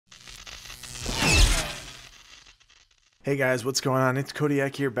Hey guys, what's going on? It's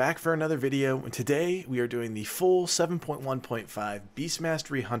Codiak here, back for another video, and today we are doing the full 7.1.5 Beast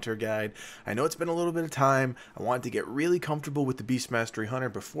Mastery Hunter Guide. I know it's been a little bit of time. I wanted to get really comfortable with the Beast Mastery Hunter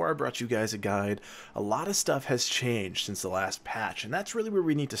before I brought you guys a guide. A lot of stuff has changed since the last patch, and that's really where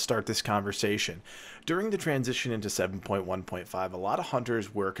we need to start this conversation. During the transition into 7.1.5, a lot of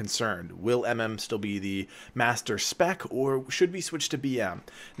hunters were concerned. Will MM still be the master spec, or should we switch to BM?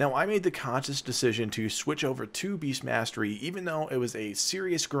 Now, I made the conscious decision to switch over to Beast Mastery, even though it was a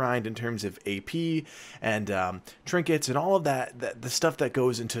serious grind in terms of AP and trinkets and all of that, the stuff that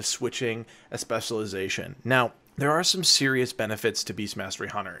goes into switching a specialization. Now, there are some serious benefits to Beast Mastery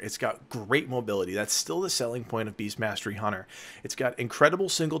Hunter. It's got great mobility. That's still the selling point of Beast Mastery Hunter. It's got incredible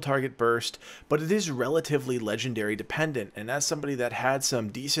single target burst, but it is relatively legendary dependent. And as somebody that had some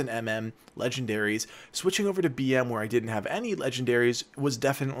decent MM legendaries, switching over to BM where I didn't have any legendaries was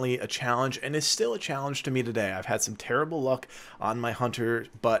definitely a challenge, and is still a challenge to me today. I've had some terrible luck on my Hunter,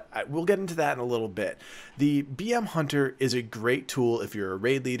 but we'll get into that in a little bit. The BM Hunter is a great tool if you're a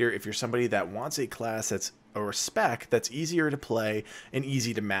raid leader, if you're somebody that wants a class that's or spec that's easier to play and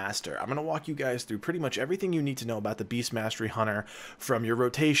easy to master. I'm going to walk you guys through pretty much everything you need to know about the Beast Mastery Hunter, from your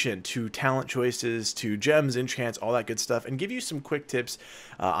rotation to talent choices to gems, enchants, all that good stuff, and give you some quick tips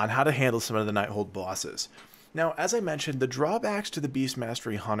on how to handle some of the Nighthold bosses. Now, as I mentioned, the drawbacks to the Beast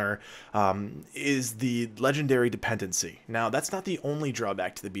Mastery Hunter is the legendary dependency. Now, that's not the only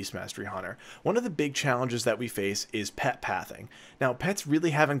drawback to the Beast Mastery Hunter. One of the big challenges that we face is pet pathing. Now, pets really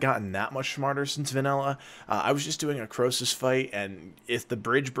haven't gotten that much smarter since vanilla. I was just doing a Croesus fight, and if the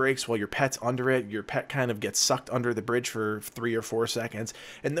bridge breaks while your pet's under it, your pet kind of gets sucked under the bridge for 3 or 4 seconds.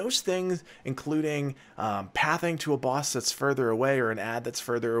 And those things, including pathing to a boss that's further away or an ad that's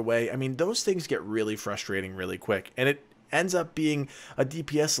further away, I mean, those things get really frustrating really quick, and it ends up being a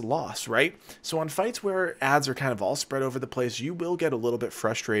DPS loss, right? So on fights where ads are kind of all spread over the place, you will get a little bit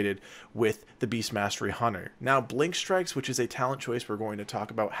frustrated with the Beast Mastery Hunter. Now, Blink Strikes, which is a talent choice we're going to talk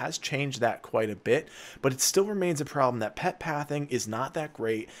about, has changed that quite a bit, but it still remains a problem that pet pathing is not that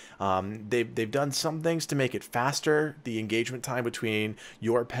great. They've done some things to make it faster. The engagement time between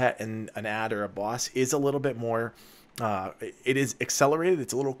your pet and an ad or a boss is a little bit more, it is accelerated,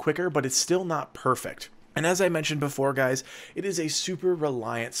 it's a little quicker, but it's still not perfect. And as I mentioned before, guys, it is a super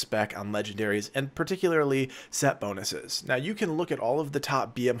reliant spec on legendaries, and particularly set bonuses. Now, you can look at all of the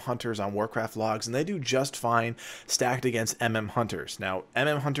top BM hunters on Warcraft logs, and they do just fine stacked against MM hunters. Now,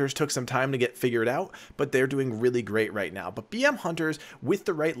 MM hunters took some time to get figured out, but they're doing really great right now. But BM hunters, with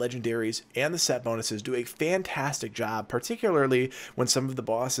the right legendaries and the set bonuses, do a fantastic job, particularly when some of the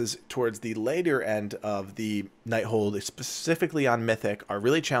bosses towards the later end of the Nighthold, specifically on Mythic, are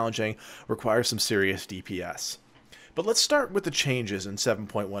really challenging, require some serious DPS. But let's start with the changes in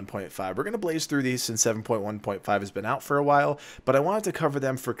 7.1.5. We're going to blaze through these since 7.1.5 has been out for a while, but I wanted to cover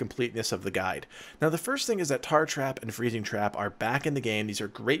them for completeness of the guide. Now, the first thing is that Tar Trap and Freezing Trap are back in the game. These are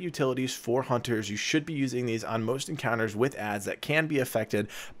great utilities for hunters. You should be using these on most encounters with ads that can be affected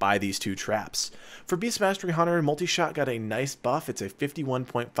by these two traps. For Beast Mastery Hunter, Multi-Shot got a nice buff. It's a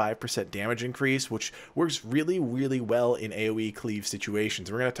 51.5% damage increase, which works really, really well in AoE cleave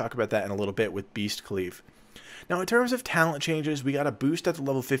situations. We're going to talk about that in a little bit with Beast Cleave. Now, in terms of talent changes, we got a boost at the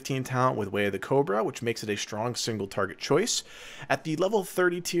level 15 talent with Way of the Cobra, which makes it a strong single target choice. At the level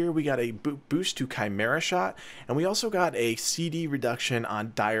 30 tier, we got a boost to Chimera Shot, and we also got a CD reduction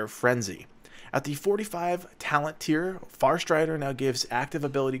on Dire Frenzy. At the 45 talent tier, Farstrider now gives active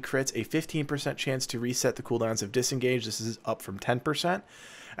ability crits a 15% chance to reset the cooldowns of Disengage. This is up from 10%.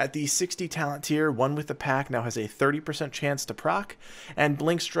 At the 60 talent tier, One with the Pack now has a 30% chance to proc, and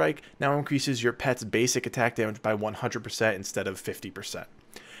Blink Strike now increases your pet's basic attack damage by 100% instead of 50%.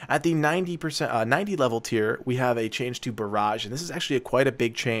 At the 90 level tier, we have a change to Barrage, and this is actually quite a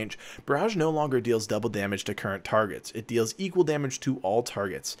big change. Barrage no longer deals double damage to current targets. It deals equal damage to all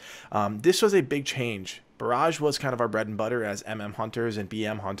targets. This was a big change. Barrage was kind of our bread and butter as MM hunters and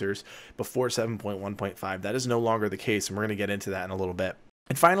BM hunters before 7.1.5. That is no longer the case, and we're going to get into that in a little bit.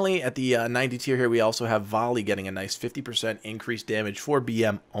 And finally, at the 90 tier here, we also have Volley getting a nice 50% increased damage for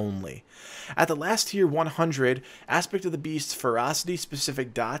BM only. At the last tier, 100, Aspect of the Beast's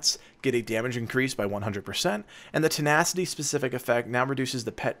Ferocity-specific dots get a damage increase by 100%, and the Tenacity-specific effect now reduces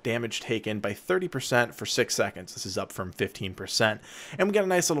the pet damage taken by 30% for 6 seconds. This is up from 15%. And we got a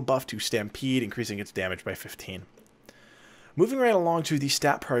nice little buff to Stampede, increasing its damage by 15%. Moving right along to the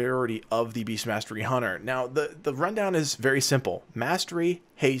stat priority of the Beast Mastery Hunter. Now, the rundown is very simple. Mastery,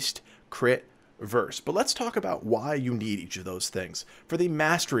 haste, crit, verse. But let's talk about why you need each of those things. For the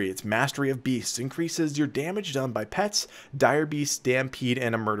mastery, it's Mastery of Beasts, increases your damage done by pets, dire beasts, stampede,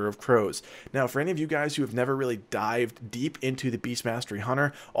 and a murder of crows. Now, for any of you guys who have never really dived deep into the Beast Mastery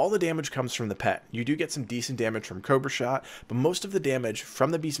Hunter, all the damage comes from the pet. You do get some decent damage from Cobra Shot, but most of the damage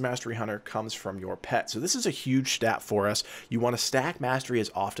from the Beast Mastery Hunter comes from your pet. So this is a huge stat for us. You want to stack mastery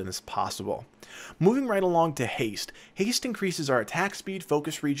as often as possible. Moving right along to haste. Haste increases our attack speed,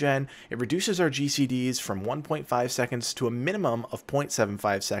 focus regen. It reduces our GCDs from 1.5 seconds to a minimum of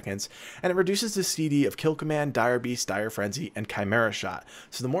 0.75 seconds, and it reduces the CD of Kill Command, Dire Beast, Dire Frenzy, and Chimera Shot.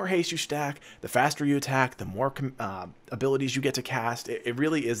 So the more haste you stack, the faster you attack, the more abilities you get to cast. It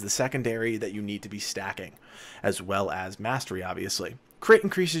really is the secondary that you need to be stacking, as well as mastery, obviously. Crit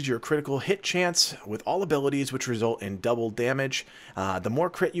increases your critical hit chance with all abilities, which result in double damage. The more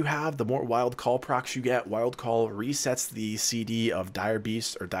crit you have, the more Wild Call procs you get. Wild Call resets the CD of Dire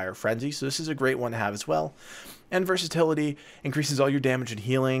Beast or Dire Frenzy, so this is a great one to have as well. And versatility increases all your damage and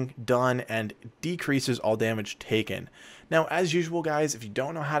healing done and decreases all damage taken. Now, as usual, guys, if you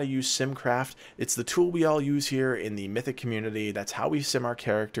don't know how to use SimCraft, it's the tool we all use here in the Mythic community. That's how we sim our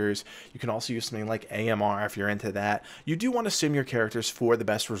characters. You can also use something like AMR if you're into that. You do want to sim your characters for the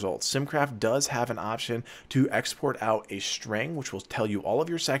best results. SimCraft does have an option to export out a string, which will tell you all of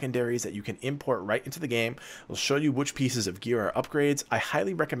your secondaries that you can import right into the game. It'll show you which pieces of gear are upgrades. I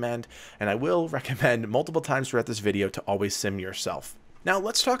highly recommend, and I will recommend multiple times throughout this video, to always sim yourself. Now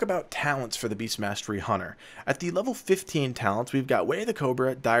let's talk about talents for the Beast Mastery Hunter. At the level 15 talents, we've got Way of the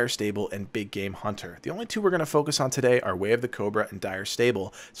Cobra, Dire Stable, and Big Game Hunter. The only two we're going to focus on today are Way of the Cobra and Dire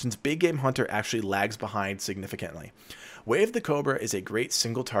Stable, since Big Game Hunter actually lags behind significantly. Way of the Cobra is a great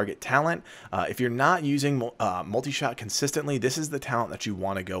single target talent. If you're not using multi-shot consistently, this is the talent that you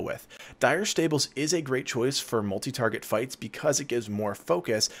want to go with. Dire Stables is a great choice for multi-target fights because it gives more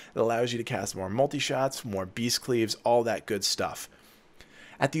focus. It allows you to cast more multi-shots, more beast cleaves, all that good stuff.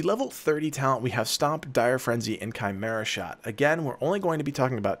 At the level 30 talent, we have Stomp, Dire Frenzy, and Chimera Shot. Again, we're only going to be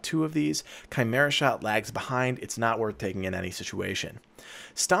talking about two of these. Chimera Shot lags behind. It's not worth taking in any situation.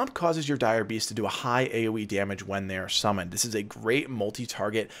 Stomp causes your Dire Beast to do a high AoE damage when they are summoned. This is a great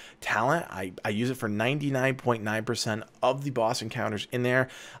multi-target talent. I use it for 99.9% of the boss encounters in there.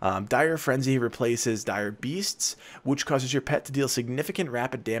 Dire Frenzy replaces Dire Beasts, which causes your pet to deal significant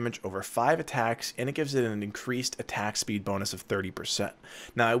rapid damage over 5 attacks, and it gives it an increased attack speed bonus of 30%.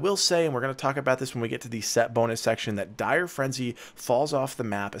 Now, I will say, and we're going to talk about this when we get to the set bonus section, that Dire Frenzy falls off the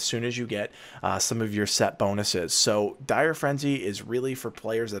map as soon as you get some of your set bonuses. So Dire Frenzy is really for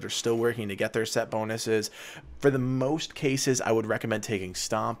players that are still working to get their set bonuses. For the most cases, I would recommend taking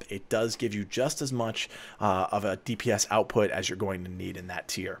Stomp. It does give you just as much of a DPS output as you're going to need in that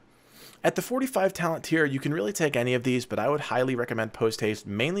tier. At the 45 talent tier, you can really take any of these, but I would highly recommend Post Haste,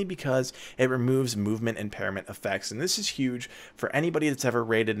 mainly because it removes movement impairment effects. And this is huge for anybody that's ever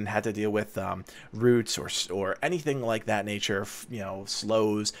raided and had to deal with roots or anything like that nature,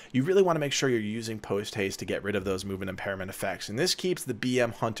 slows. You really want to make sure you're using Post Haste to get rid of those movement impairment effects. And this keeps the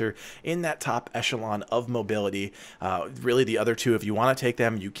BM Hunter in that top echelon of mobility. Really, the other two, if you want to take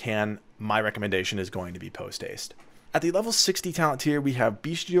them, you can. My recommendation is going to be Post Haste. At the level 60 talent tier, we have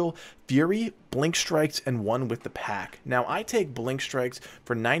Bestial Fury, Blink Strikes, and One with the Pack. Now, I take Blink Strikes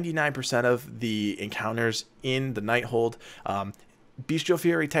for 99% of the encounters in the Nighthold. Bestial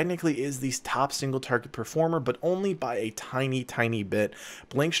Fury technically is the top single target performer, but only by a tiny, tiny bit.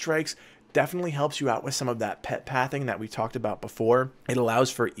 Blink Strikes definitely helps you out with some of that pet pathing that we talked about before. It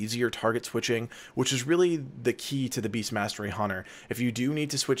allows for easier target switching, which is really the key to the Beast Mastery Hunter. If you do need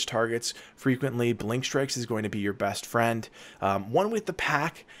to switch targets frequently, Blink Strikes is going to be your best friend. One with the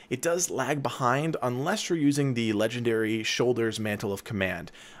Pack, it does lag behind unless you're using the legendary Shoulders Mantle of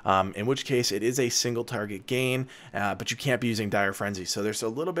Command, in which case it is a single target gain, but you can't be using Dire Frenzy. So there's a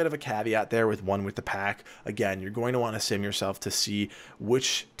little bit of a caveat there with One with the Pack. Again, you're going to want to sim yourself to see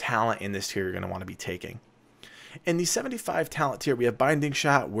which talent in this tier you're going to want to be taking. In the 75 talent tier, we have Binding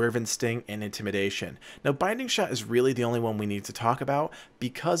Shot, Wyvern Sting, and Intimidation. Now, Binding Shot is really the only one we need to talk about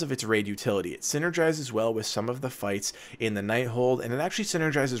because of its raid utility. It synergizes well with some of the fights in the Nighthold, and it actually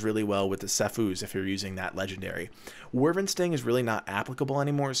synergizes really well with the Sephuz if you're using that legendary. Wyvern Sting is really not applicable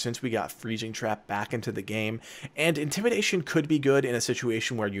anymore since we got Freezing Trap back into the game, and Intimidation could be good in a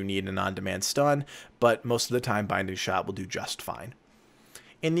situation where you need an on-demand stun, but most of the time Binding Shot will do just fine.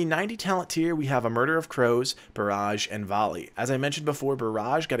 In the 90 talent tier, we have a Murder of Crows, Barrage, and Volley. As I mentioned before,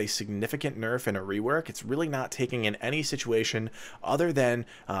 Barrage got a significant nerf and a rework. It's really not taking in any situation other than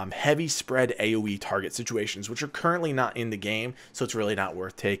heavy spread AoE target situations, which are currently not in the game, so it's really not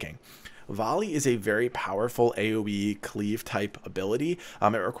worth taking. Volley is a very powerful AoE cleave type ability.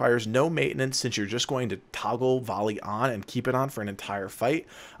 It requires no maintenance since you're just going to toggle Volley on and keep it on for an entire fight.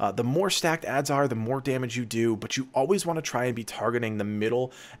 The more stacked adds are, the more damage you do, but you always want to try and be targeting the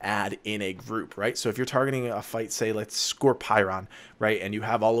middle ad in a group, right? So if you're targeting a fight, say let's Scorpiron, right, and you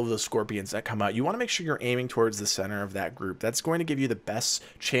have all of those scorpions that come out, you want to make sure you're aiming towards the center of that group. That's going to give you the best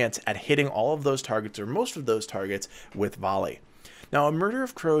chance at hitting all of those targets, or most of those targets, with Volley. Now, a Murder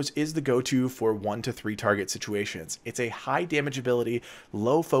of Crows is the go-to for 1 to 3 target situations. It's a high damage ability,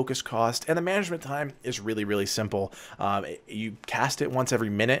 low focus cost, and the management time is really, really simple. You cast it once every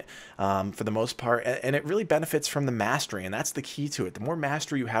minute for the most part, and it really benefits from the mastery, and that's the key to it. The more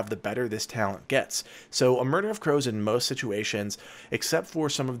mastery you have, the better this talent gets. So a Murder of Crows in most situations, except for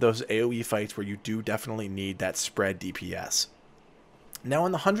some of those AoE fights where you do definitely need that spread DPS. Now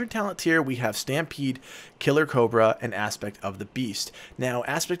in the 100 talent tier, we have Stampede, Killer Cobra, and Aspect of the Beast. Now,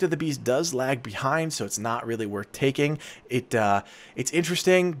 Aspect of the Beast does lag behind, so it's not really worth taking. It's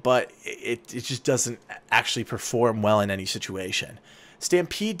interesting, but it just doesn't actually perform well in any situation.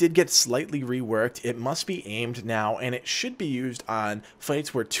 Stampede did get slightly reworked. It must be aimed now, and it should be used on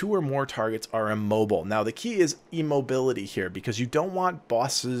fights where 2 or more targets are immobile. Now, the key is immobility here, because you don't want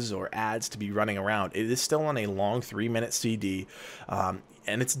bosses or ads to be running around. It is still on a long 3-minute CD, and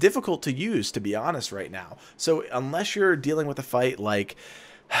it's difficult to use, to be honest, right now. So unless you're dealing with a fight like,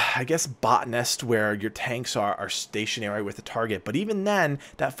 I guess, Botanist, where your tanks are stationary with the target, but even then,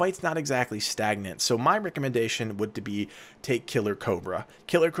 that fight's not exactly stagnant. So my recommendation would be take Killer Cobra.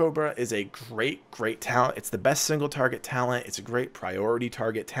 Killer Cobra is a great talent. It's the best single target talent. It's a great priority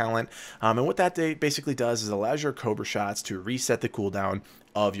target talent. And what that basically does is allows your Cobra shots to reset the cooldown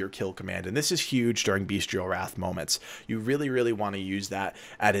of your kill command, and this is huge during Bestial Wrath moments. You really want to use that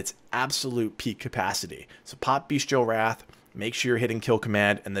at its absolute peak capacity. So pop Bestial Wrath, make sure you're hitting kill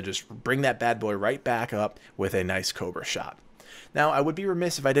command, and then just bring that bad boy right back up with a nice Cobra shot. Now, I would be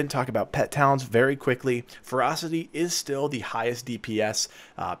remiss if I didn't talk about pet talents very quickly. Ferocity is still the highest DPS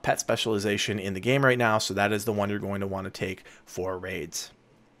pet specialization in the game right now, so that is the one you're going to want to take for raids.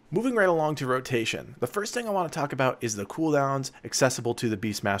 Moving right along to rotation, the first thing I want to talk about is the cooldowns accessible to the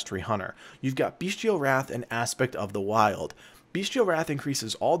Beast Mastery Hunter. You've got Bestial Wrath and Aspect of the Wild. Bestial Wrath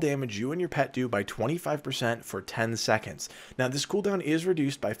increases all damage you and your pet do by 25% for 10 seconds. Now, this cooldown is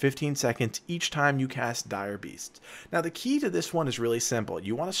reduced by 15 seconds each time you cast Dire Beasts. Now, the key to this one is really simple.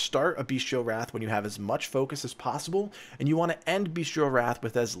 You want to start a Bestial Wrath when you have as much focus as possible, and you want to end Bestial Wrath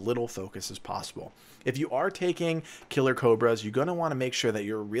with as little focus as possible. If you are taking Killer Cobras, you're going to want to make sure that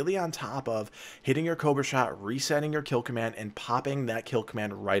you're really on top of hitting your Cobra shot, resetting your kill command, and popping that kill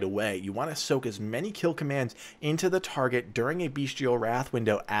command right away. You want to soak as many kill commands into the target during a Bestial Wrath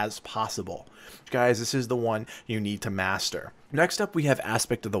window as possible. Guys, this is the one you need to master. Next up, we have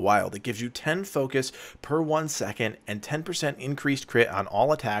Aspect of the Wild. It gives you 10 focus per 1 second and 10% increased crit on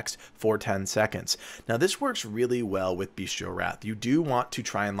all attacks for 10 seconds. Now, this works really well with Bestial Wrath. You do want to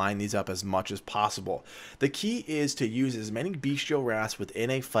try and line these up as much as possible. The key is to use as many Bestial Wraths within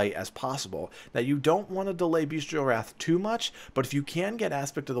a fight as possible. Now, you don't want to delay Bestial Wrath too much, but if you can get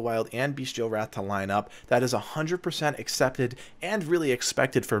Aspect of the Wild and Bestial Wrath to line up, that is 100% accepted and really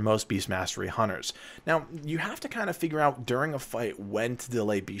expected for most Beast Mastery hunters. Now, you have to kind of figure out during a fight when to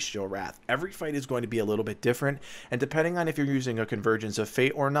delay Bestial Wrath. Every fight is going to be a little bit different, and depending on if you're using a Convergence of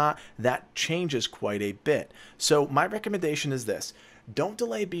Fate or not, that changes quite a bit. So my recommendation is this: don't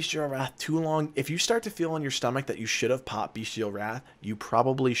delay Bestial Wrath too long. If you start to feel in your stomach that you should have popped Bestial Wrath, you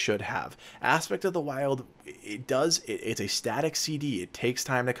probably should have. Aspect of the Wild, it's a static CD. It takes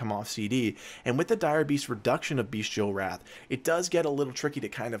time to come off CD, and with the Dire Beast reduction of Bestial Wrath, it does get a little tricky to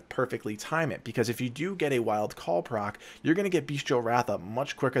kind of perfectly time it, because if you do get a Wild Call proc, you're going to get Bestial Wrath up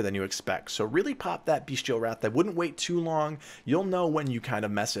much quicker than you expect. So really pop that Bestial Wrath. I wouldn't wait too long. You'll know when you kind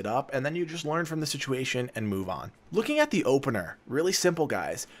of mess it up, and then you just learn from the situation and move on. Looking at the opener, really simple,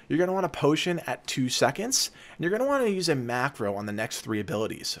 guys. You're going to want a potion at 2 seconds, and you're going to want to use a macro on the next 3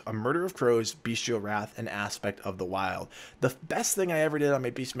 abilities: a Murder of Crows, Bestial Wrath, and Aspect of the Wild. The best thing I ever did on my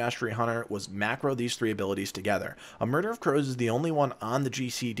Beast Mastery Hunter was macro these 3 abilities together. A Murder of Crows is the only one on the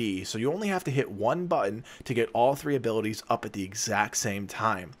GCD, so you only have to hit one button to get all 3 abilities up at the exact same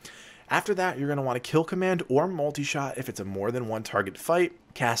time. After that, you're going to want to kill command or multi-shot if it's a more than 1 target fight,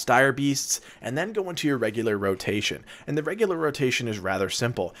 cast Dire Beasts, and then go into your regular rotation. And the regular rotation is rather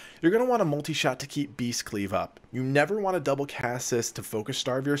simple. You're going to want a multi-shot to keep Beast Cleave up. You never want to double cast this to focus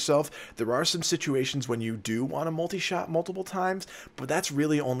starve yourself. There are some situations when you do want to multi-shot multiple times, but that's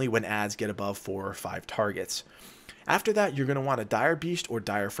really only when ads get above 4 or 5 targets. After that, you're going to want a Dire Beast or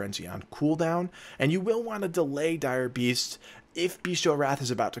Dire Frenzy on cooldown, and you will want to delay Dire Beast if Bestial Wrath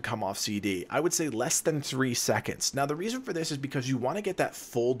is about to come off CD. I would say less than 3 seconds. Now the reason for this is because you want to get that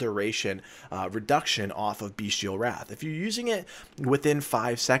full duration reduction off of Bestial Wrath. If you're using it within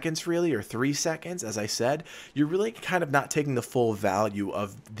 5 seconds really, or 3 seconds, as I said, you're really kind of not taking the full value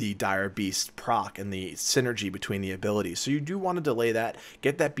of the Dire Beast proc and the synergy between the abilities. So you do want to delay that,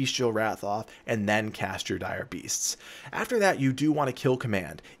 get that Bestial Wrath off, and then cast your Dire Beasts. After that, you do want to kill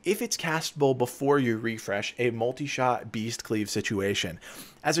command. If it's castable before you refresh a multi-shot Beast Cleave situation.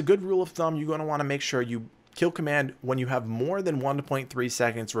 As a good rule of thumb, you're going to want to make sure you kill command when you have more than 1.3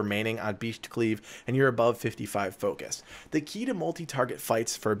 seconds remaining on Beast Cleave and you're above 55 focus. The key to multi-target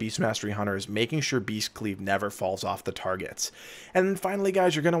fights for a Beast Mastery Hunter is making sure Beast Cleave never falls off the targets. And then finally,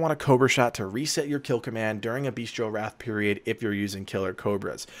 guys, you're going to want a Cobra Shot to reset your kill command during a Bestial Wrath period if you're using Killer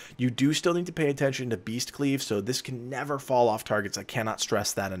Cobras. You do still need to pay attention to Beast Cleave, so this can never fall off targets. I cannot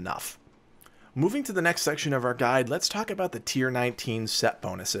stress that enough. Moving to the next section of our guide, let's talk about the Tier 19 set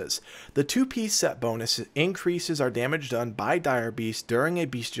bonuses. The 2-piece set bonus increases our damage done by Dire Beast during a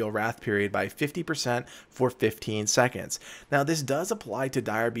Bestial Wrath period by 50% for 15 seconds. Now this does apply to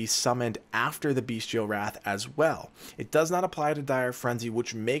Dire Beast summoned after the Bestial Wrath as well. It does not apply to Dire Frenzy,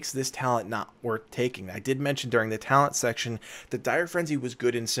 which makes this talent not worth taking. I did mention during the talent section that Dire Frenzy was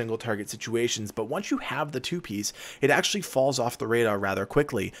good in single target situations, but once you have the 2-piece, it actually falls off the radar rather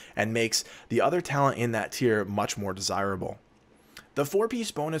quickly and makes the other talent in that tier much more desirable. The 4-piece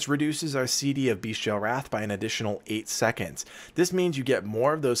bonus reduces our CD of Bestial Wrath by an additional 8 seconds. This means you get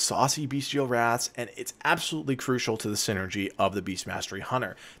more of those saucy Bestial Wraths, and it's absolutely crucial to the synergy of the Beast Mastery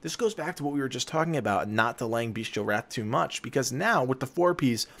Hunter. This goes back to what we were just talking about, not delaying Bestial Wrath too much, because now with the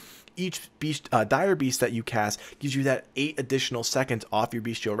 4-piece, each Dire Beast that you cast gives you that 8 additional seconds off your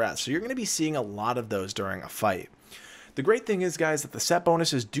Bestial Wrath, so you're going to be seeing a lot of those during a fight. The great thing is, guys, that the set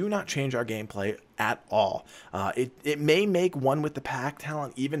bonuses do not change our gameplay at all. It may make one with the pack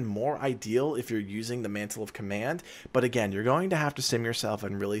talent even more ideal if you're using the Mantle of Command, but again, you're going to have to sim yourself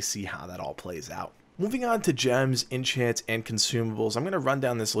and really see how that all plays out. Moving on to gems, enchants, and consumables, I'm going to run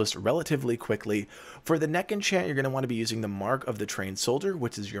down this list relatively quickly. For the neck enchant, you're going to want to be using the Mark of the Trained Soldier,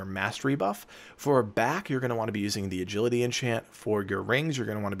 which is your mastery buff. For a back, you're going to want to be using the agility enchant. For your rings, you're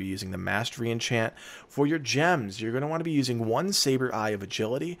going to want to be using the mastery enchant. For your gems, you're going to want to be using one Saber Eye of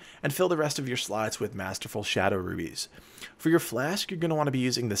agility and fill the rest of your slots with masterful shadow rubies. For your flask, you're going to want to be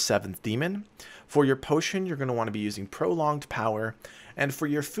using the 7th demon. For your potion, you're going to want to be using prolonged power. And for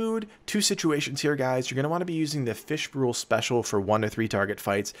your food, 2 situations here, guys. You're going to want to be using the Fish Brule Special for 1 to 3 target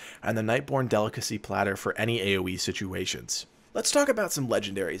fights, and the Nightborn Delicacy Platter for any AoE situations. Let's talk about some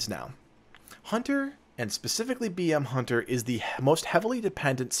legendaries now. Hunter, and specifically BM Hunter, is the most heavily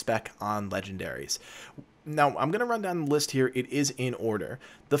dependent spec on legendaries. Now, I'm going to run down the list here. It is in order.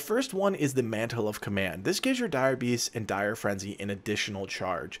 The first one is the Mantle of Command. This gives your Dire Beast and Dire Frenzy an additional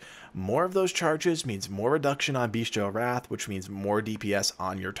charge. More of those charges means more reduction on Bestial Wrath, which means more DPS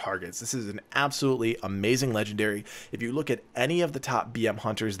on your targets. This is an absolutely amazing legendary. If you look at any of the top BM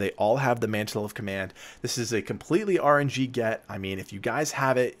Hunters, they all have the Mantle of Command. This is a completely RNG get. I mean, if you guys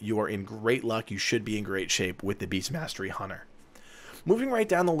have it, you are in great luck. You should be in great shape with the Beast Mastery Hunter. Moving right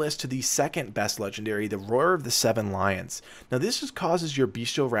down the list to the second best legendary, the Roar of the Seven Lions. Now this causes your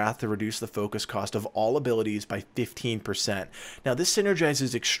Bestial Wrath to reduce the focus cost of all abilities by 15%. Now this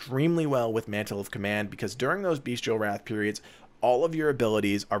synergizes extremely well with Mantle of Command because during those Bestial Wrath periods, all of your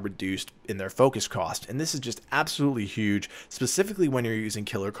abilities are reduced in their focus cost, and this is just absolutely huge, specifically when you're using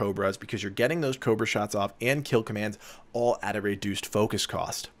Killer Cobras, because you're getting those Cobra shots off and kill commands all at a reduced focus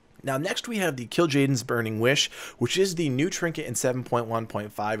cost. Now next we have the Killjaden's Burning Wish, which is the new trinket in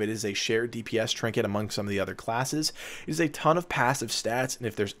 7.1.5. It is a shared DPS trinket among some of the other classes. It is a ton of passive stats, and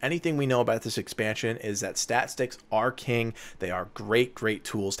if there's anything we know about this expansion is that stat sticks are king. They are great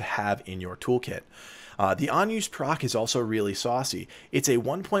tools to have in your toolkit. The unused proc is also really saucy. It's a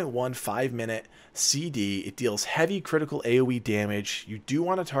 1.15 minute CD. It deals heavy critical AoE damage. You do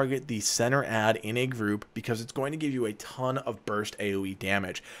want to target the center ad in a group because it's going to give you a ton of burst AoE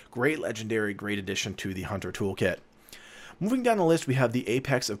damage. Great legendary, great addition to the Hunter toolkit. Moving down the list, we have the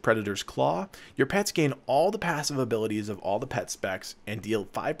Apex of Predator's Claw. Your pets gain all the passive abilities of all the pet specs and deal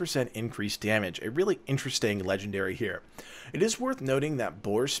 5% increased damage. A really interesting legendary here. It is worth noting that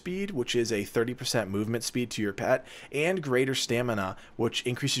Boar Speed, which is a 30% movement speed to your pet, and Greater Stamina, which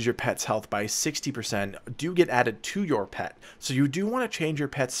increases your pet's health by 60%, do get added to your pet. So you do want to change your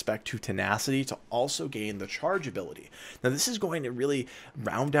pet's spec to Tenacity to also gain the charge ability. Now this is going to really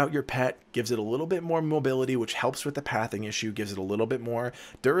round out your pet, gives it a little bit more mobility, which helps with the pathing issue gives it a little bit more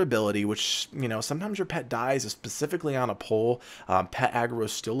durability, which, you know, sometimes your pet dies, specifically on a pole. Pet aggro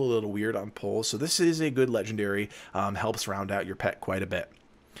is still a little weird on poles, so this is a good legendary, helps round out your pet quite a bit.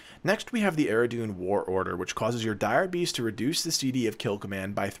 Next, we have the Eridune War Order, which causes your Dire Beast to reduce the CD of kill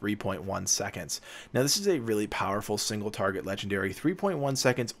command by 3.1 seconds. Now, this is a really powerful single target legendary. 3.1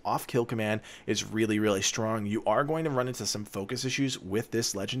 seconds off kill command is really, really strong. You are going to run into some focus issues with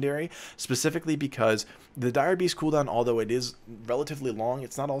this legendary, specifically because the Dire Beast cooldown, although it is relatively long,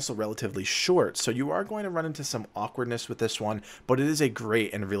 it's not also relatively short. So you are going to run into some awkwardness with this one, but it is a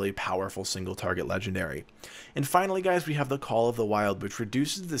great and really powerful single target legendary. And finally, guys, we have the Call of the Wild, which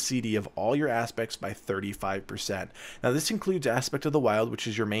reduces the CD of all your aspects by 35%. Now, this includes Aspect of the Wild, which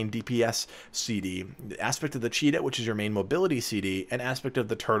is your main DPS CD, Aspect of the Cheetah, which is your main mobility CD, and Aspect of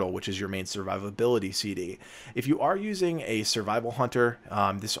the Turtle, which is your main survivability CD. If you are using a survival hunter,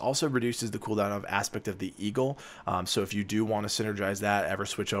 this also reduces the cooldown of Aspect of the Eagle. So if you do want to synergize that, ever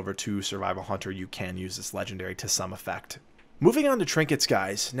switch over to survival hunter, you can use this legendary to some effect. Moving on to trinkets,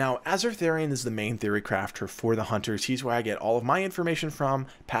 guys. Now, Azertharian is the main theory crafter for the hunters. He's where I get all of my information from,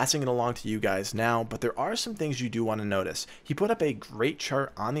 passing it along to you guys now, but there are some things you do want to notice. He put up a great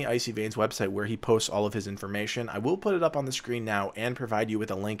chart on the Icy Veins website where he posts all of his information. I will put it up on the screen now and provide you with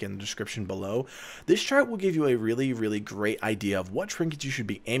a link in the description below. This chart will give you a really, really great idea of what trinkets you should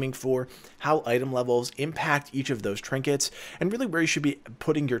be aiming for, how item levels impact each of those trinkets, and really where you should be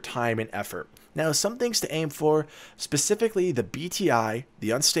putting your time and effort. Now, some things to aim for, specifically the BTI,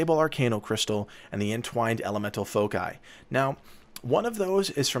 the Unstable Arcano Crystal, and the Entwined Elemental Foci. Now, one of those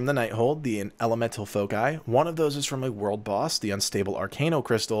is from the Nighthold, the Elemental Foci. One of those is from a World Boss, the Unstable Arcano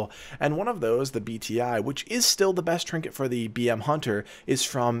Crystal. And one of those, the BTI, which is still the best trinket for the BM Hunter, is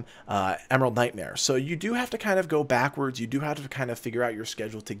from Emerald Nightmare. So you do have to kind of go backwards. You do have to kind of figure out your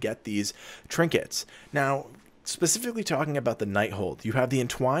schedule to get these trinkets. Now, specifically talking about the Nighthold, you have the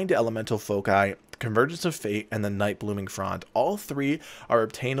Entwined Elemental Foci, Convergence of Fate, and the Night Blooming Frond. All three are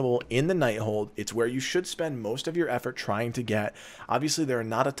obtainable in the Nighthold. It's where you should spend most of your effort trying to get. Obviously, there are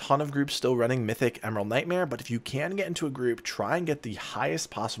not a ton of groups still running Mythic Emerald Nightmare, but if you can get into a group, try and get the highest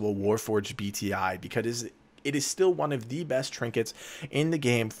possible Warforged BTI, because it is still one of the best trinkets in the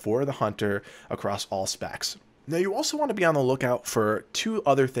game for the hunter across all specs. Now, you also want to be on the lookout for two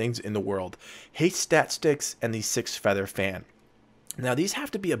other things in the world: Haste Stat Sticks and the 6 Feather Fan. Now, these have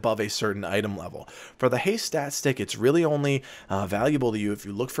to be above a certain item level. For the Haste Stat Stick, it's really only valuable to you if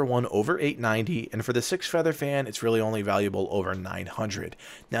you look for one over 890, and for the 6 Feather Fan, it's really only valuable over 900.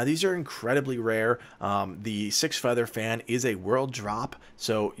 Now, these are incredibly rare. The 6 Feather Fan is a world drop,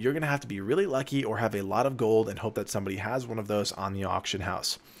 so you're going to have to be really lucky or have a lot of gold and hope that somebody has one of those on the auction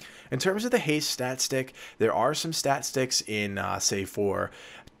house. In terms of the Haste Stat Stick, there are some stat sticks in, say, for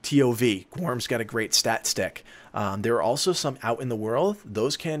TOV. Gorm's got a great stat stick. There are also some out in the world.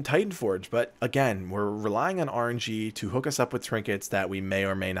 Those can Titan Forge, but again, we're relying on RNG to hook us up with trinkets that we may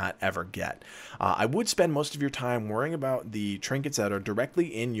or may not ever get. I would spend most of your time worrying about the trinkets that are directly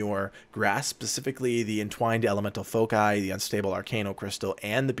in your grasp, specifically the Entwined Elemental Foci, the Unstable Arcano Crystal,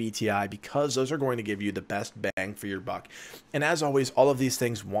 and the BTI, because those are going to give you the best bang for your buck. And as always, all of these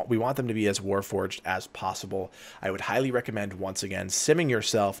things, we want them to be as Warforged as possible. I would highly recommend, once again, simming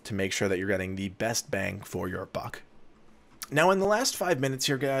yourself to make sure that you're getting the best bang for your buck. Now, in the last 5 minutes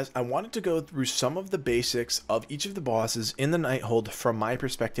here, guys, I wanted to go through some of the basics of each of the bosses in the Nighthold from my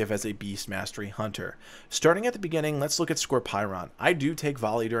perspective as a Beast Mastery Hunter. Starting at the beginning, let's look at Scorpyron. I do take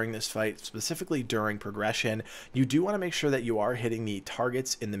volley during this fight, specifically during progression. You do want to make sure that you are hitting the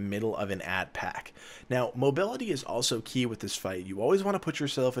targets in the middle of an ad pack. Now, mobility is also key with this fight. You always want to put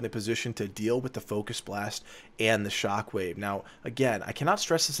yourself in a position to deal with the Focus Blast and the Shockwave. Now, again, I cannot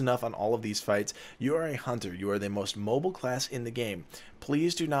stress this enough on all of these fights. You are a hunter. You are the most mobile class in the game.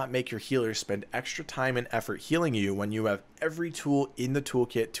 Please do not make your healers spend extra time and effort healing you when you have every tool in the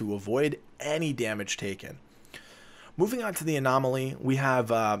toolkit to avoid any damage taken. Moving on to the anomaly, we have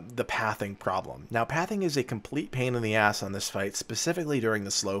the pathing problem. Now, pathing is a complete pain in the ass on this fight, specifically during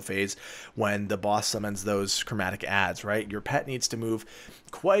the slow phase when the boss summons those chromatic ads, right? Your pet needs to move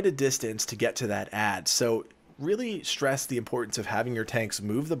quite a distance to get to that ad, so really stress the importance of having your tanks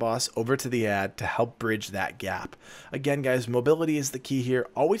move the boss over to the ad to help bridge that gap. Again, guys, mobility is the key here.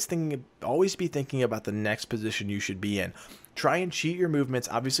 Always be thinking about the next position you should be in. Try and cheat your movements.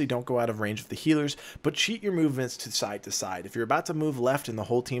 Obviously, don't go out of range of the healers, but cheat your movements to side to side. If you're about to move left and the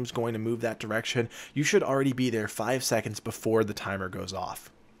whole team's going to move that direction, you should already be there 5 seconds before the timer goes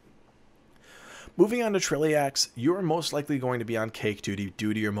off. Moving on to Trilliacs, you're most likely going to be on cake duty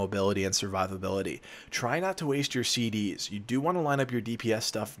due to your mobility and survivability. Try not to waste your CDs. You do want to line up your DPS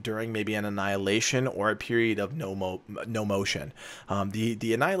stuff during maybe an annihilation or a period of no motion.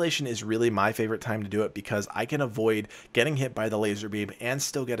 The annihilation is really my favorite time to do it because I can avoid getting hit by the laser beam and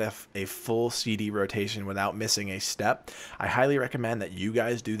still get a full CD rotation without missing a step. I highly recommend that you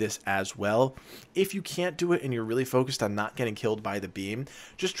guys do this as well. If you can't do it and you're really focused on not getting killed by the beam,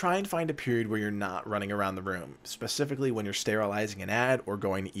 just try and find a period where you're not running around the room, specifically when you're sterilizing an ad or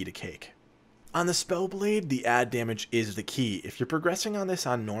going to eat a cake. On the Spellblade, the ad damage is the key. If you're progressing on this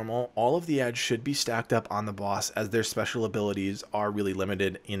on normal, all of the ads should be stacked up on the boss as their special abilities are really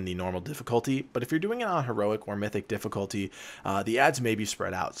limited in the normal difficulty, but if you're doing it on heroic or mythic difficulty, the ads may be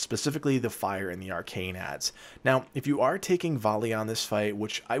spread out, specifically the fire and the arcane ads. Now, if you are taking volley on this fight,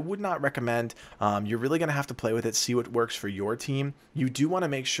 which I would not recommend, you're really going to have to play with it, see what works for your team. You do want to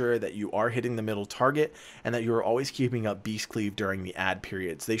make sure that you are hitting the middle target and that you are always keeping up Beast Cleave during the ad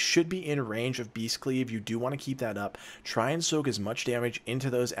periods. They should be in range of Beast Cleave. You do want to keep that up. Try and soak as much damage into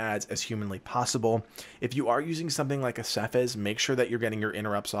those ads as humanly possible. If you are using something like a Cephas, make sure that you're getting your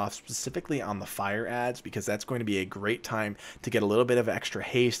interrupts off specifically on the fire ads, because that's going to be a great time to get a little bit of extra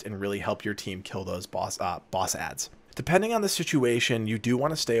haste and really help your team kill those boss ads. Depending on the situation, you do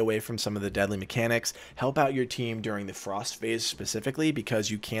want to stay away from some of the deadly mechanics. Help out your team during the frost phase specifically,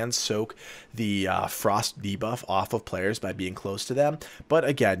 because you can soak the frost debuff off of players by being close to them. But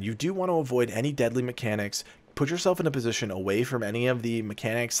again, you do want to avoid any deadly mechanics. Put yourself in a position away from any of the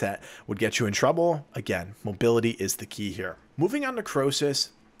mechanics that would get you in trouble. Again, mobility is the key here. Moving on to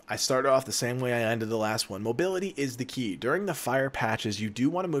Croesus, I started off the same way I ended the last one. Mobility is the key. During the fire patches, you do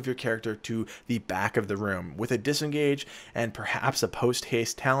want to move your character to the back of the room. With a disengage and perhaps a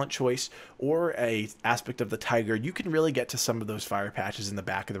post-haste talent choice or a aspect of the tiger, you can really get to some of those fire patches in the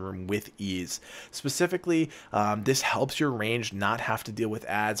back of the room with ease. Specifically, this helps your range not have to deal with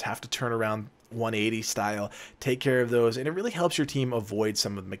ads, have to turn around 180 style, take care of those, and it really helps your team avoid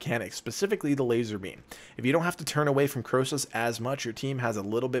some of the mechanics, specifically the laser beam. If you don't have to turn away from Croesus as much, your team has a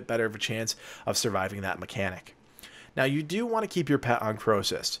little bit better of a chance of surviving that mechanic. Now, you do want to keep your pet on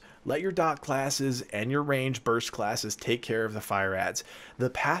Croesus. Let your dot classes and your range burst classes take care of the fire ads. The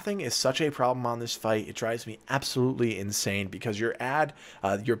pathing is such a problem on this fight. It drives me absolutely insane because your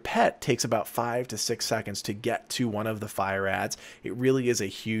pet takes about 5 to 6 seconds to get to one of the fire ads. It really is a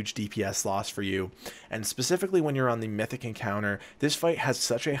huge DPS loss for you. And specifically when you're on the mythic encounter, this fight has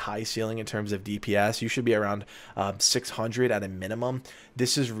such a high ceiling in terms of DPS. You should be around 600 at a minimum.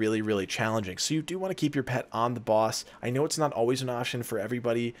 This is really, really challenging. So you do want to keep your pet on the boss. I know it's not always an option for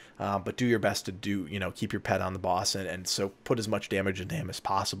everybody, but do your best to keep your pet on the boss and so put as much damage into him as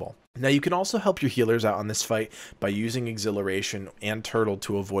possible. Now, you can also help your healers out on this fight by using Exhilaration and Turtle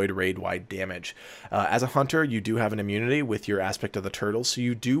to avoid raid-wide damage. As a hunter, you do have an immunity with your aspect of the turtle, so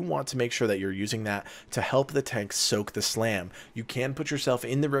you do want to make sure that you're using that to help the tank soak the slam. You can put yourself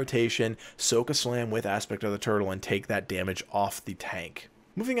in the rotation, soak a slam with aspect of the turtle, and take that damage off the tank.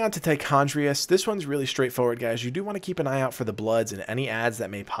 Moving on to Tichondrius, this one's really straightforward, guys. You do want to keep an eye out for the bloods and any ads that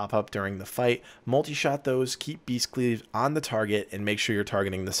may pop up during the fight. Multi-shot those, keep Beast Cleave on the target, and make sure you're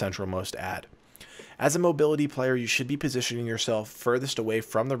targeting the centralmost ad. As a mobility player, you should be positioning yourself furthest away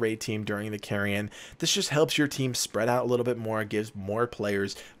from the raid team during the carry-in. This just helps your team spread out a little bit more, gives more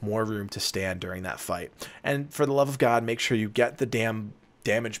players more room to stand during that fight. And for the love of God, make sure you get the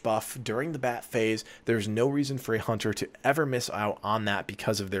damage buff during the bat phase. There's no reason for a hunter to ever miss out on that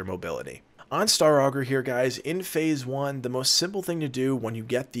because of their mobility. On Star Augur here, guys, in phase 1, the most simple thing to do when you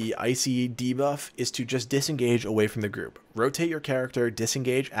get the icy debuff is to just disengage away from the group. Rotate your character,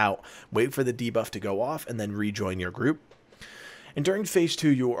 disengage out, wait for the debuff to go off, and then rejoin your group. And during phase 2,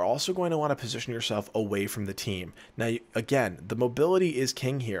 you are also going to want to position yourself away from the team. Now, again, the mobility is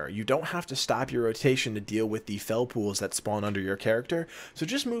king here. You don't have to stop your rotation to deal with the fell pools that spawn under your character. So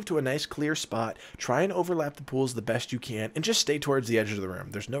just move to a nice clear spot, try and overlap the pools the best you can, and just stay towards the edge of the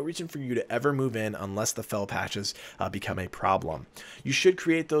room. There's no reason for you to ever move in unless the fell patches become a problem. You should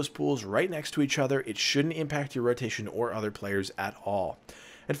create those pools right next to each other. It shouldn't impact your rotation or other players at all.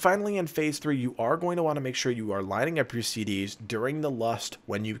 And finally, in phase 3, you are going to want to make sure you are lining up your CDs during the lust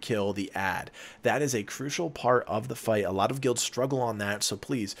when you kill the ad. That is a crucial part of the fight. A lot of guilds struggle on that, so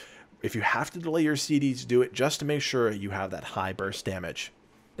please, if you have to delay your CDs, do it just to make sure you have that high burst damage.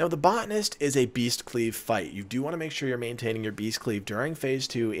 Now, the Botanist is a Beast Cleave fight. You do want to make sure you're maintaining your Beast Cleave during phase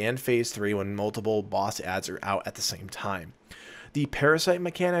 2 and phase 3 when multiple boss ads are out at the same time. The parasite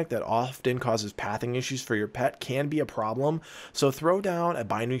mechanic that often causes pathing issues for your pet can be a problem, so throw down a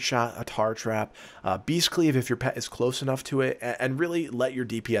binding shot, a tar trap, beast cleave if your pet is close enough to it, and really let your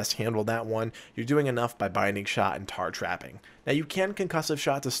DPS handle that one. You're doing enough by binding shot and tar trapping. Now you can concussive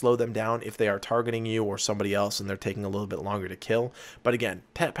shot to slow them down if they are targeting you or somebody else and they're taking a little bit longer to kill, but again,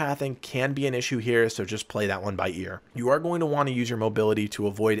 pet pathing can be an issue here, so just play that one by ear. You are going to want to use your mobility to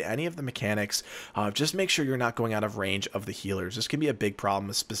avoid any of the mechanics. Just make sure you're not going out of range of the healers. This can be a big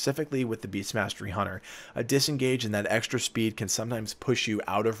problem, specifically with the Beast Mastery Hunter. A disengage and that extra speed can sometimes push you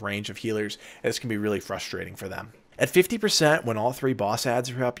out of range of healers, and this can be really frustrating for them. At 50%, when all 3 boss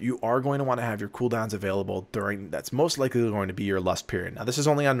ads are up, you are going to want to have your cooldowns available that's most likely going to be your lust period. Now, this is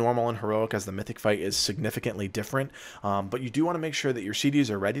only on normal and heroic, as the mythic fight is significantly different, but you do want to make sure that your CDs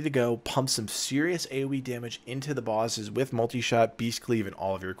are ready to go, pump some serious AoE damage into the bosses with multi-shot, beast cleave, and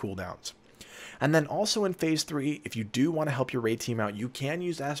all of your cooldowns. And then also in phase 3, if you do want to help your raid team out, you can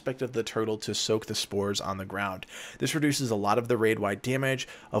use Aspect of the Turtle to soak the spores on the ground. This reduces a lot of the raid-wide damage,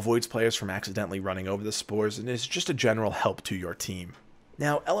 avoids players from accidentally running over the spores, and is just a general help to your team.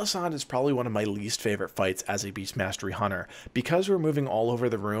 Now, Elisand is probably one of my least favorite fights as a Beast Mastery Hunter. Because we're moving all over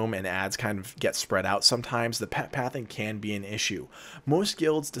the room and ads kind of get spread out sometimes, the pet pathing can be an issue. Most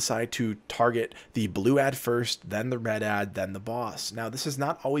guilds decide to target the blue ad first, then the red ad, then the boss. Now, this is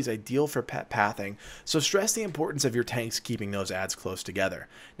not always ideal for pet pathing, so stress the importance of your tanks keeping those ads close together.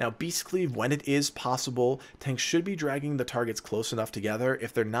 Now, Beast Cleave, when it is possible, tanks should be dragging the targets close enough together.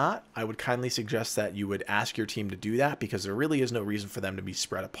 If they're not, I would kindly suggest that you would ask your team to do that, because there really is no reason for them to be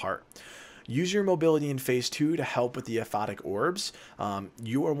spread apart. Use your mobility in phase 2 to help with the aphotic orbs.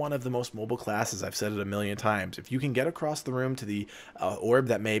 You are one of the most mobile classes, I've said it a million times. If you can get across the room to the orb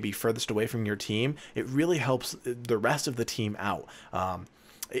that may be furthest away from your team, it really helps the rest of the team out.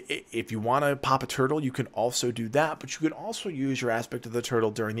 If you want to pop a turtle, you can also do that, but you can also use your Aspect of the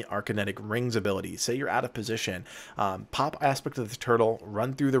Turtle during the Arcanetic Rings ability. Say you're out of position, pop Aspect of the Turtle,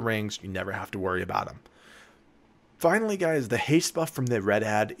 run through the rings, you never have to worry about them. Finally, guys, the haste buff from the red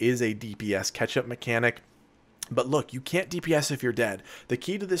ad is a DPS catch-up mechanic. But look, you can't DPS if you're dead. The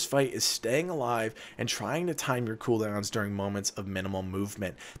key to this fight is staying alive and trying to time your cooldowns during moments of minimal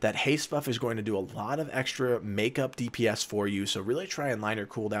movement. That haste buff is going to do a lot of extra makeup DPS for you, so really try and line your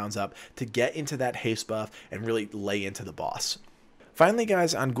cooldowns up to get into that haste buff and really lay into the boss. Finally,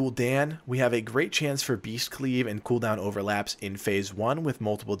 guys, on Gul'dan, we have a great chance for Beast Cleave and cooldown overlaps in phase 1 with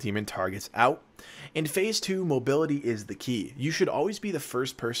multiple demon targets out. In phase 2, mobility is the key. You should always be the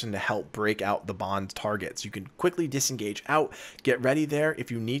first person to help break out the bond targets. You can quickly disengage out, get ready there.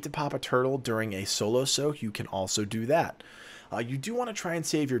 If you need to pop a turtle during a solo soak, you can also do that. You do want to try and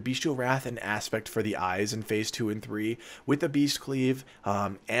save your Bestial Wrath and Aspect for the eyes in phase 2 and 3 with the Beast Cleave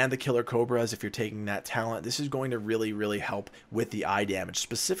and the Killer Cobras if you're taking that talent. This is going to really help with the eye damage,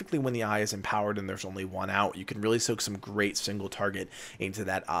 specifically when the eye is empowered and there's only one out. You can really soak some great single target into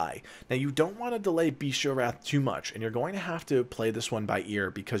that eye. Now, you don't want to delay Bestial Wrath too much, and you're going to have to play this one by ear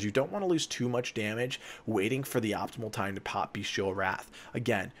because you don't want to lose too much damage waiting for the optimal time to pop Bestial Wrath.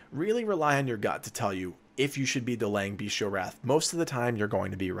 Again, really rely on your gut to tell you if you should be delaying Bestial Wrath. Most of the time, you're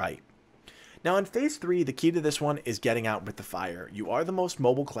going to be right. Now, in phase 3, the key to this one is getting out with the fire. You are the most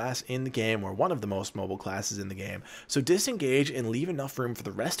mobile class in the game, or one of the most mobile classes in the game, so disengage and leave enough room for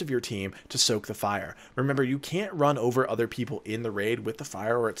the rest of your team to soak the fire. Remember, you can't run over other people in the raid with the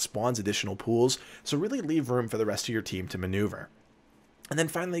fire or it spawns additional pools, so really leave room for the rest of your team to maneuver. And then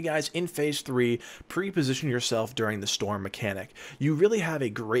finally, guys, in phase 3, pre-position yourself during the storm mechanic. You really have a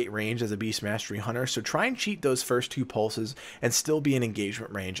great range as a Beast Mastery Hunter, so try and cheat those first 2 pulses and still be in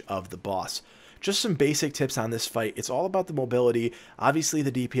engagement range of the boss. Just some basic tips on this fight. It's all about the mobility. Obviously,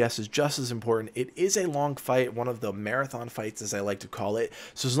 the DPS is just as important. It is a long fight, one of the marathon fights, as I like to call it.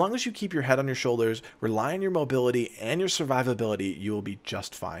 So as long as you keep your head on your shoulders, rely on your mobility and your survivability, you will be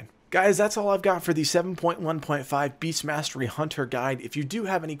just fine. Guys, that's all I've got for the 7.1.5 Beast Mastery Hunter Guide. If you do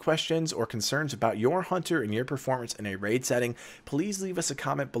have any questions or concerns about your hunter and your performance in a raid setting, please leave us a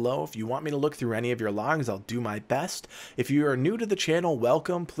comment below. If you want me to look through any of your logs, I'll do my best. If you are new to the channel,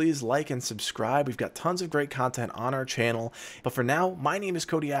 welcome. Please like and subscribe. We've got tons of great content on our channel. But for now, my name is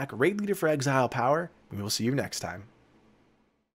Codiak, Raid Leader for Exile Power, and we will see you next time.